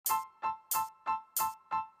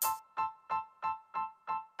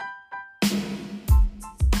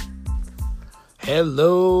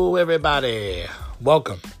Hello, everybody.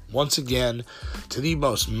 Welcome once again to the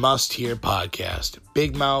most must-hear podcast,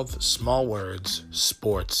 Big Mouth, Small Words,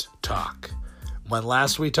 Sports Talk. When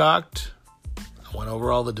last we talked, I went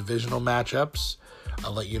over all the divisional matchups.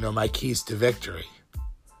 I'll let you know my keys to victory.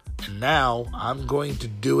 And now I'm going to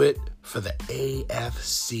do it for the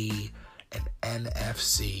AFC and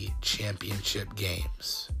NFC championship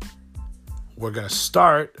games. We're going to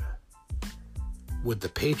start with the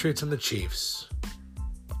Patriots and the Chiefs.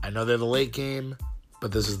 I know they're the late game,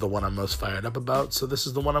 but this is the one I'm most fired up about, so this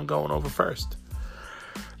is the one I'm going over first.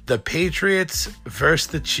 The Patriots versus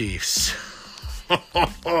the Chiefs.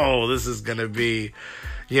 Oh, this is going to be,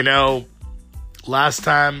 last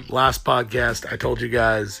podcast, I told you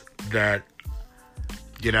guys that,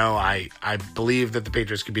 I believe that the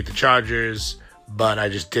Patriots could beat the Chargers, but I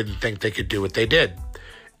just didn't think they could do what they did.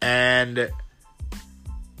 And,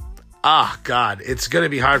 God, it's going to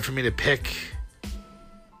be hard for me to pick.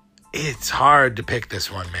 It's hard to pick this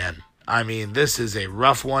one, man. I mean, this is a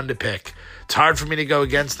rough one to pick. It's hard for me to go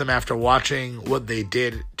against them after watching what they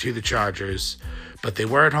did to the Chargers. But they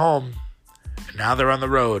were at home, and now they're on the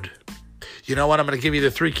road. You know what? I'm going to give you the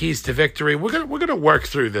 3 keys to victory. We're going to work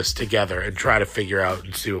through this together and try to figure out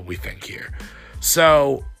and see what we think here.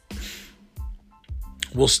 So,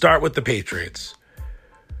 we'll start with the Patriots.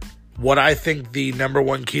 What I think the number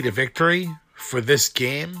 1 key to victory for this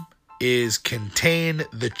game is contain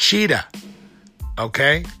the cheetah.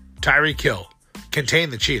 Okay? Tyreek Hill. Contain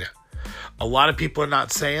the cheetah. A lot of people are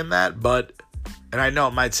not saying that, and I know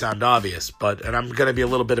it might sound obvious, and I'm going to be a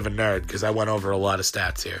little bit of a nerd because I went over a lot of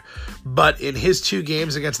stats here. But in his 2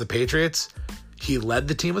 games against the Patriots, he led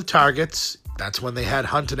the team with targets. That's when they had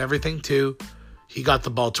Hunt and everything too. He got the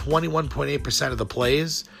ball 21.8% of the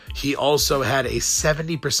plays. He also had a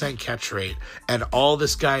 70% catch rate, and all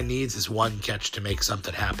this guy needs is 1 catch to make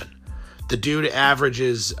something happen. The dude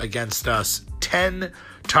averages against us 10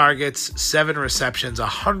 targets, 7 receptions,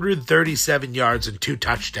 137 yards, and 2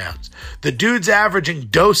 touchdowns. The dude's averaging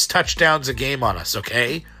dose touchdowns a game on us,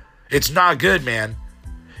 okay? It's not good, man.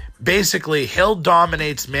 Basically, Hill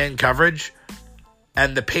dominates man coverage,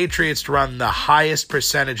 and the Patriots run the highest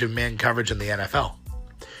percentage of man coverage in the NFL.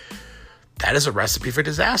 That is a recipe for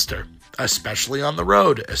disaster, especially on the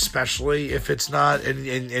road, especially if it's not,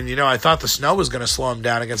 and I thought the snow was going to slow him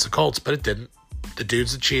down against the Colts, but it didn't. The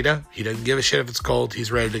dude's a cheetah. He doesn't give a shit if it's cold.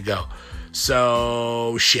 He's ready to go.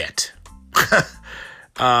 So, shit.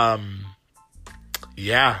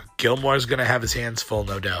 Gilmore's going to have his hands full,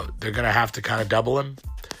 no doubt. They're going to have to kind of double him,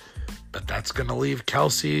 but that's going to leave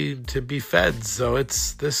Kelsey to be fed, so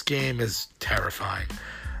this game is terrifying.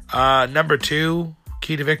 Number 2,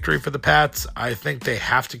 key to victory for the Pats, I think they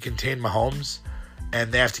have to contain Mahomes,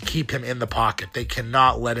 and they have to keep him in the pocket. They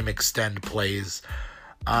cannot let him extend plays.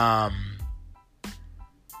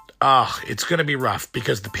 It's going to be rough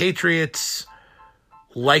because the Patriots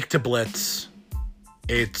like to blitz.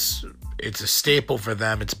 It's a staple for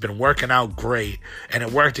them. It's been working out great, and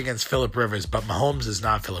it worked against Phillip Rivers, but Mahomes is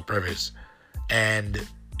not Phillip Rivers. And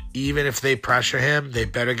even if they pressure him, they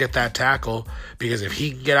better get that tackle, because if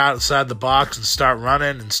he can get outside the box and start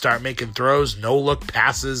running and start making throws, no-look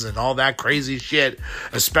passes and all that crazy shit,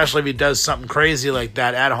 especially if he does something crazy like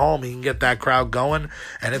that at home, he can get that crowd going,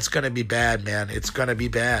 and it's going to be bad, man. It's going to be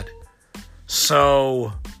bad.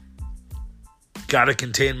 So, got to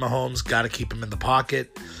contain Mahomes, got to keep him in the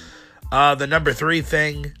pocket. The number 3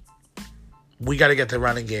 thing, we got to get the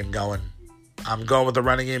running game going. I'm going with the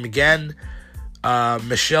running game again.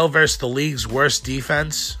 Michelle versus the league's worst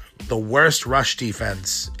defense, the worst rush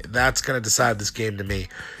defense. That's going to decide this game to me.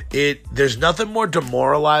 There's nothing more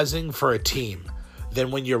demoralizing for a team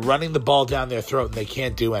than when you're running the ball down their throat and they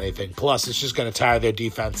can't do anything. Plus, it's just going to tire their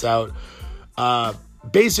defense out.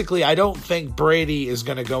 Basically, I don't think Brady is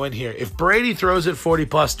going to go in here. If Brady throws it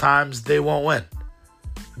 40-plus times, they won't win.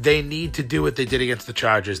 They need to do what they did against the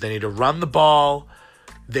Chargers. They need to run the ball.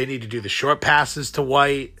 They need to do the short passes to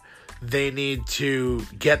White. They need to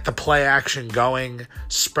get the play action going,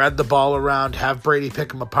 spread the ball around, have Brady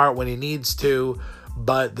pick him apart when he needs to.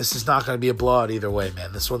 But this is not going to be a blowout either way,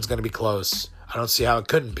 man. This one's going to be close. I don't see how it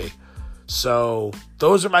couldn't be. So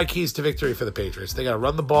those are my keys to victory for the Patriots. They got to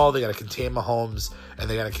run the ball, they got to contain Mahomes, and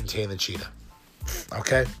they got to contain the cheetah.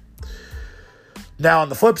 Okay? Now, on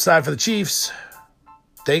the flip side for the Chiefs,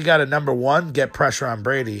 they got to, number 1, get pressure on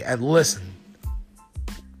Brady. And listen,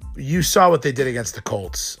 you saw what they did against the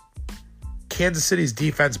Colts. Kansas City's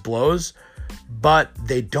defense blows, but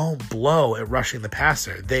they don't blow at rushing the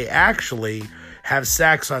passer. They actually have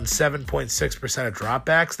sacks on 7.6% of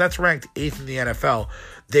dropbacks. That's ranked 8th in the NFL.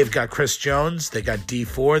 They've got Chris Jones. They got Dee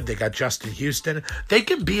Ford. They got Justin Houston. They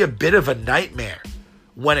can be a bit of a nightmare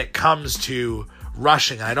when it comes to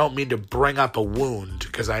rushing. I don't mean to bring up a wound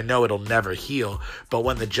because I know it'll never heal. But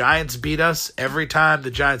when the Giants beat us, every time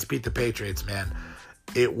the Giants beat the Patriots, man,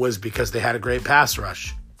 it was because they had a great pass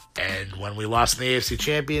rush. And when we lost in the AFC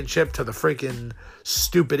Championship to the freaking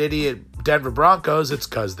stupid idiot Denver Broncos, it's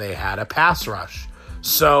because they had a pass rush.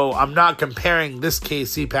 So I'm not comparing this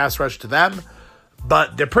KC pass rush to them,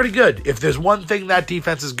 but they're pretty good. If there's one thing that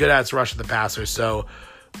defense is good at, it's rushing the passer. So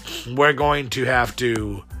we're going to have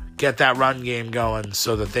to get that run game going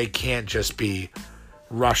so that they can't just be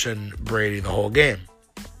rushing Brady the whole game.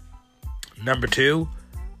 Number 2,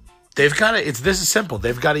 they've got to, this is simple.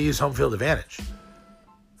 They've got to use home field advantage.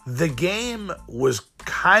 The game was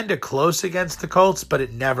kind of close against the Colts, but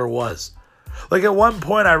it never was. Like at one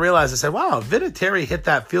point I realized, I said, wow, if Vinatieri hit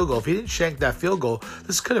that field goal, if he didn't shank that field goal,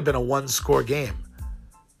 this could have been a 1-score game.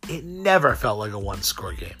 It never felt like a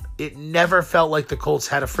 1-score game. It never felt like the Colts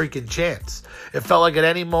had a freaking chance. It felt like at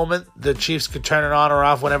any moment the Chiefs could turn it on or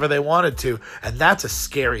off whenever they wanted to. And that's a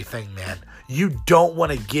scary thing, man. You don't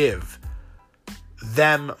want to give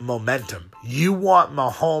them momentum. You want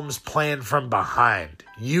Mahomes playing from behind.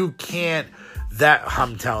 You can't,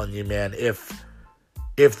 I'm telling you, man, if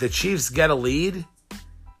the Chiefs get a lead,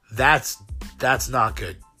 that's not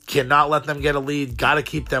good. Cannot let them get a lead. Got to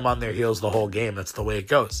keep them on their heels the whole game. That's the way it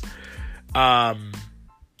goes. And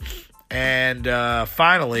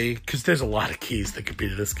finally, because there's a lot of keys that could be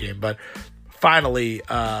to this game, but finally,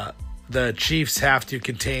 the Chiefs have to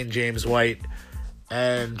contain James White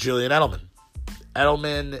and Julian Edelman.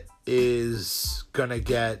 Edelman is going to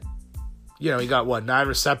get, he got 9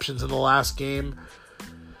 receptions in the last game.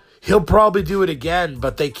 He'll probably do it again,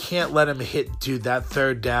 but they can't let him do that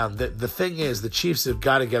third down. The thing is, the Chiefs have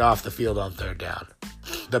got to get off the field on third down.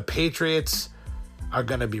 The Patriots are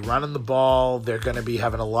going to be running the ball. They're going to be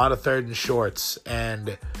having a lot of third and shorts.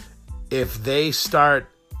 And if they start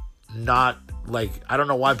I don't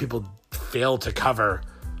know why people fail to cover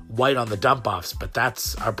White on the dump-offs, but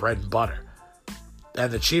that's our bread and butter.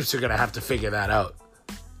 And the Chiefs are going to have to figure that out.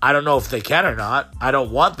 I don't know if they can or not. I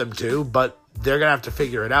don't want them to, but they're going to have to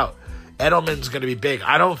figure it out. Edelman's going to be big.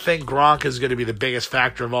 I don't think Gronk is going to be the biggest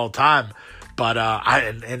factor of all time, but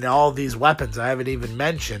and all these weapons, I haven't even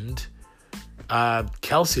mentioned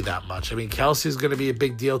Kelsey that much. I mean, Kelsey's going to be a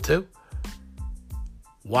big deal too.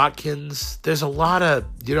 Watkins, there's a lot of,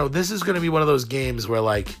 this is going to be one of those games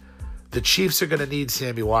where the Chiefs are going to need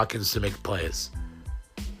Sammy Watkins to make plays.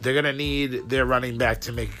 They're going to need their running back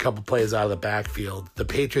to make a couple plays out of the backfield. The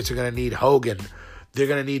Patriots are going to need Hogan. They're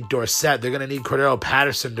going to need Dorsett. They're going to need Cordero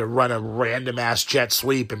Patterson to run a random-ass jet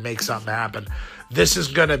sweep and make something happen. This is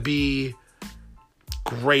going to be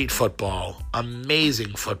great football.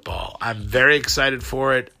 Amazing football. I'm very excited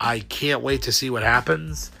for it. I can't wait to see what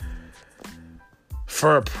happens.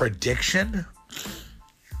 For a prediction,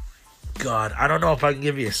 God, I don't know if I can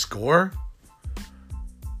give you a score,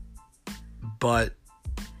 but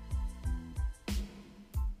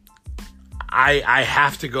I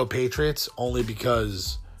have to go Patriots only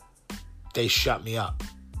because they shut me up.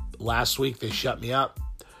 Last week they shut me up.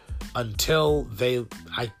 Until they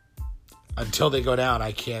go down,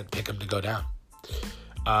 I can't pick them to go down.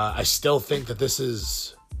 I still think that this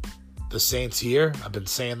is the Saints' year. I've been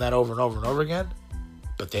saying that over and over and over again.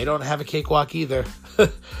 But they don't have a cakewalk either.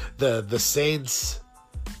 The Saints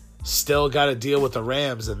still got to deal with the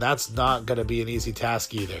Rams, and that's not going to be an easy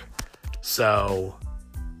task either. So,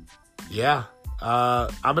 yeah.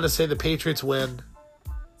 I'm going to say the Patriots win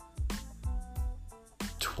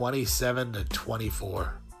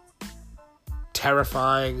 27-24.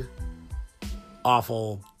 Terrifying,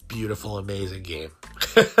 awful, beautiful, amazing game.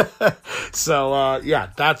 So,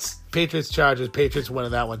 yeah, that's Patriots Chargers. Patriots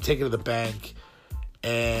winning that one. Take it to the bank.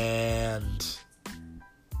 And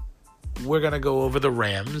we're going to go over the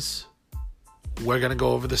Rams. We're going to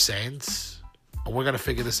go over the Saints. And we're going to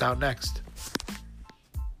figure this out next.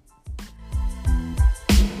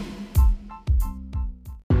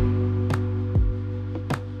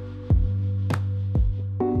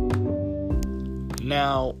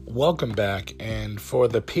 Now, welcome back, and for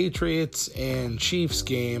the Patriots and Chiefs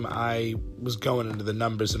game, I was going into the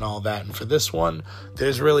numbers and all that, and for this one,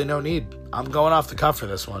 there's really no need. I'm going off the cuff for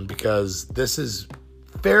this one because this is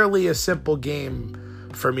fairly a simple game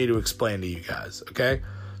for me to explain to you guys, okay?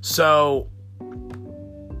 So,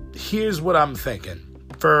 here's what I'm thinking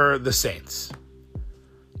for the Saints.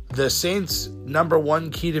 The Saints' number one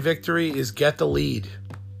key to victory is get the lead.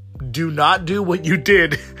 Do not do what you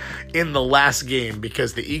did in the last game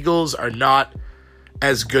because the Eagles are not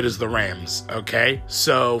as good as the Rams, okay?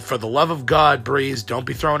 So for the love of God, Breeze, don't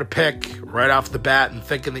be throwing a pick right off the bat and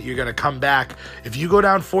thinking that you're going to come back. If you go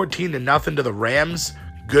down 14-0 to the Rams,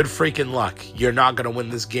 good freaking luck. You're not going to win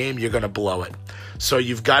this game. You're going to blow it. So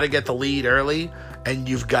you've got to get the lead early, and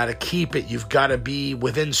you've got to keep it. You've got to be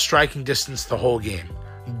within striking distance the whole game.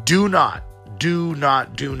 Do not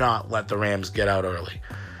let the Rams get out early.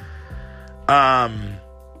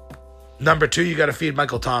 Number 2, you got to feed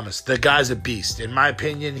Michael Thomas. The guy's a beast. In my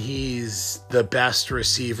opinion, he's the best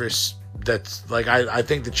receiver. That's like, I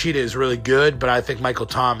think the Cheetah is really good, but I think Michael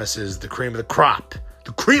Thomas is the cream of the crop.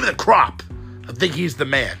 The cream of the crop. I think he's the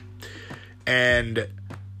man. And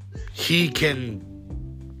he can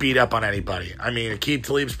beat up on anybody. I mean, Aqib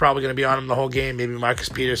Talib's probably going to be on him the whole game. Maybe Marcus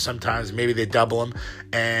Peters sometimes. Maybe they double him.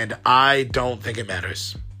 And I don't think it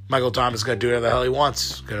matters. Michael Thomas is going to do whatever the hell he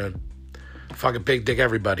wants. He's going to fucking big dick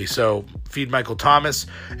everybody. So feed Michael Thomas.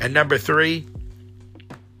 And number 3,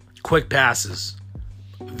 quick passes.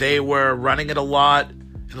 They were running it a lot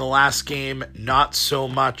in the last game. Not so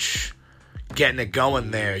much getting it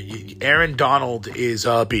going there. Aaron Donald is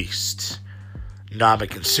a beast.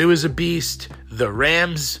 Ndamukong Suh is a beast. The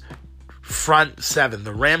Rams front 7.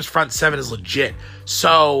 The Rams front 7 is legit.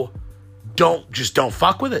 So don't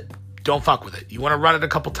fuck with it. Don't fuck with it. You want to run it a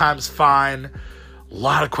couple times, fine. A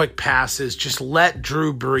lot of quick passes. Just let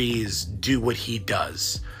Drew Brees do what he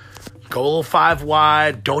does. Go a little 5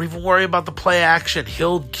 wide. Don't even worry about the play action.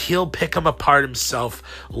 He'll pick him apart himself.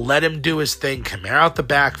 Let him do his thing. Come out the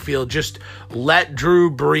backfield. Just let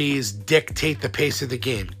Drew Brees dictate the pace of the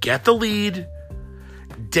game. Get the lead.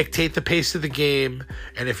 Dictate the pace of the game.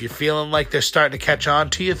 And if you're feeling like they're starting to catch on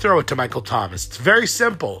to you, throw it to Michael Thomas. It's very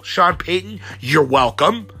simple. Sean Payton, you're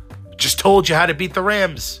welcome. Just told you how to beat the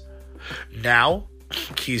Rams. Now,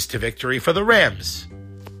 keys to victory for the Rams.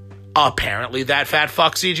 Apparently that fat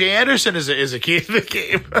fuck CJ Anderson is a key to the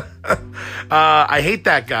game. I hate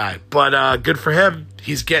that guy, but good for him.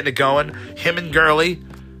 He's getting it going. Him and Gurley,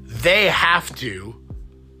 they have to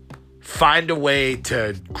find a way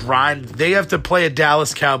to grind. They have to play a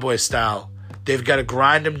Dallas Cowboys style. They've got to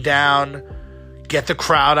grind them down, get the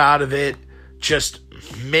crowd out of it, just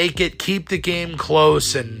keep the game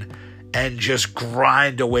close and just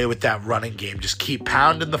grind away with that running game. Just keep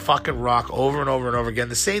pounding the fucking rock over and over and over again.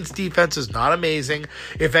 The Saints defense is not amazing.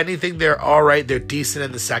 If anything, they're all right. They're decent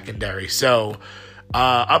in the secondary. So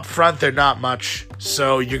up front, they're not much.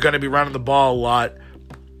 So you're going to be running the ball a lot.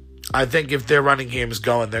 I think if their running game is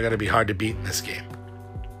going, they're going to be hard to beat in this game.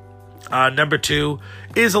 Number 2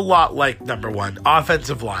 is a lot like number 1,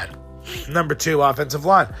 offensive line. Number 2, offensive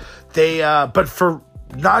line. But for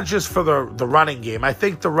not just for the running game. I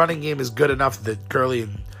think the running game is good enough that Gurley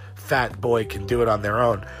and Fat Boy can do it on their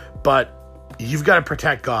own. But you've got to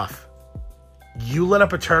protect Goff. You let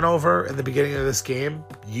up a turnover in the beginning of this game,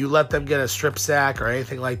 you let them get a strip sack or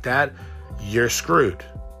anything like that, you're screwed.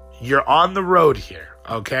 You're on the road here,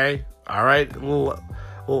 okay? All right? Little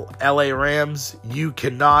LA Rams, you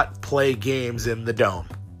cannot play games in the dome.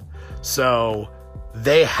 So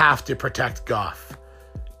they have to protect Goff.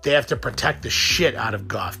 They have to protect the shit out of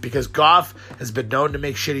Goff because Goff has been known to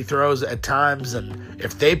make shitty throws at times, and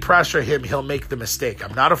if they pressure him, he'll make the mistake.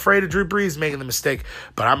 I'm not afraid of Drew Brees making the mistake,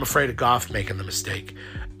 but I'm afraid of Goff making the mistake.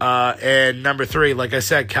 And number 3, like I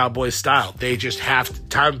said, Cowboys style. They just have to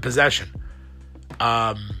time possession.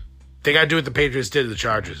 They got to do what the Patriots did to the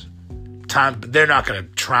Chargers. They're not going to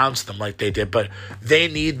trounce them like they did, but they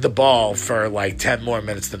need the ball for like 10 more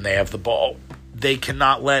minutes than they have the ball. They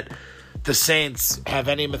cannot let the Saints have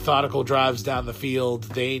any methodical drives down the field.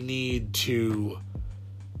 They need to,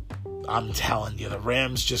 I'm telling you, the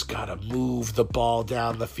Rams just got to move the ball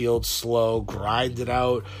down the field slow, grind it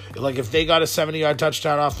out. Like if they got a 70-yard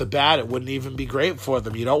touchdown off the bat, it wouldn't even be great for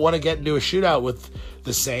them. You don't want to get into a shootout with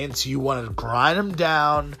the Saints. You want to grind them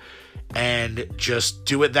down and just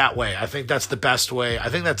do it that way. I think that's the best way. I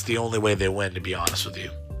think that's the only way they win, to be honest with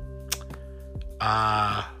you.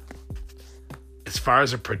 As far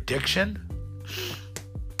as a prediction,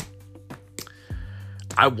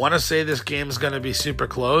 I want to say this game is going to be super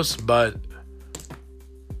close, but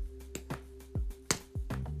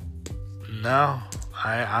no,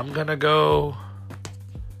 I'm going to go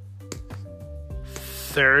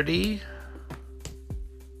 30.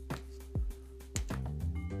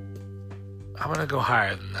 I'm going to go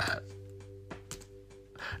higher than that.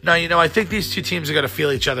 No, I think these two teams are going to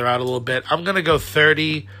feel each other out a little bit. I'm going to go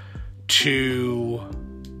 30 to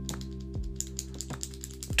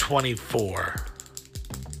 24.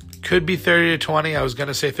 Could be 30 to 20. I was going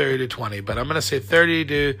to say 30 to 20, but I'm going to say 30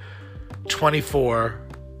 to 24.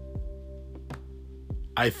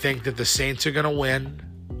 I think that the Saints are going to win.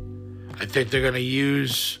 I think they're going to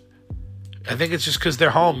use... I think it's just because they're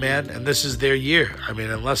home, man, and this is their year. I mean,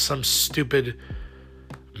 unless some stupid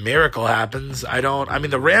miracle happens,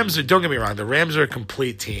 the Rams are... Don't get me wrong, the Rams are a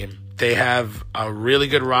complete team. They have a really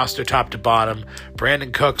good roster top to bottom.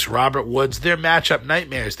 Brandon Cooks, Robert Woods, they're matchup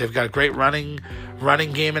nightmares. They've got a great running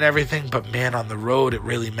game and everything, but man, on the road, it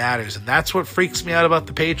really matters. And that's what freaks me out about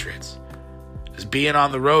the Patriots, is being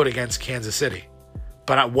on the road against Kansas City.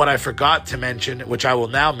 But what I forgot to mention, which I will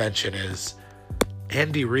now mention, is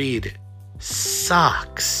Andy Reid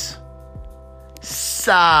sucks.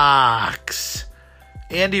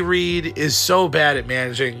 Andy Reid is so bad at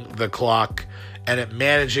managing the clock and at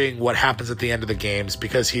managing what happens at the end of the games,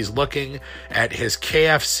 because he's looking at his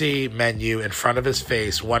KFC menu in front of his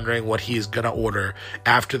face, wondering what he's going to order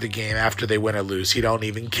after the game, after they win or lose. He don't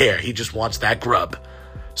even care. He just wants that grub.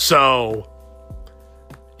 So,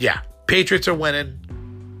 yeah, Patriots are winning.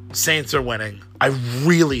 Saints are winning. I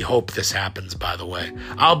really hope this happens, by the way.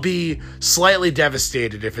 I'll be slightly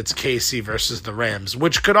devastated if it's KC versus the Rams,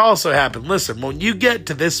 which could also happen. Listen, when you get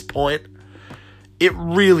to this point, it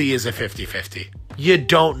really is a 50-50. You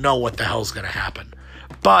don't know what the hell's going to happen.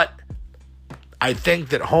 But I think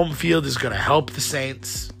that home field is going to help the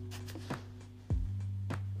Saints.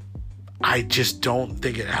 I just don't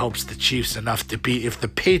think it helps the Chiefs enough to beat. If the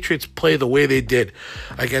Patriots play the way they did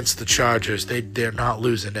against the Chargers, they're not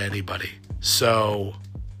losing to anybody. So,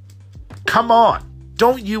 come on.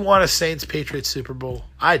 Don't you want a Saints-Patriots Super Bowl?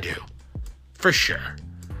 I do. For sure.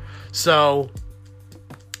 So,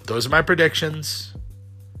 those are my predictions.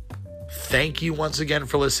 Thank you once again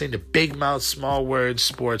for listening to Big Mouth Small Words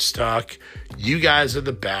Sports Talk. You guys are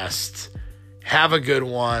the best. Have a good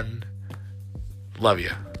one. Love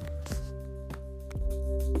you.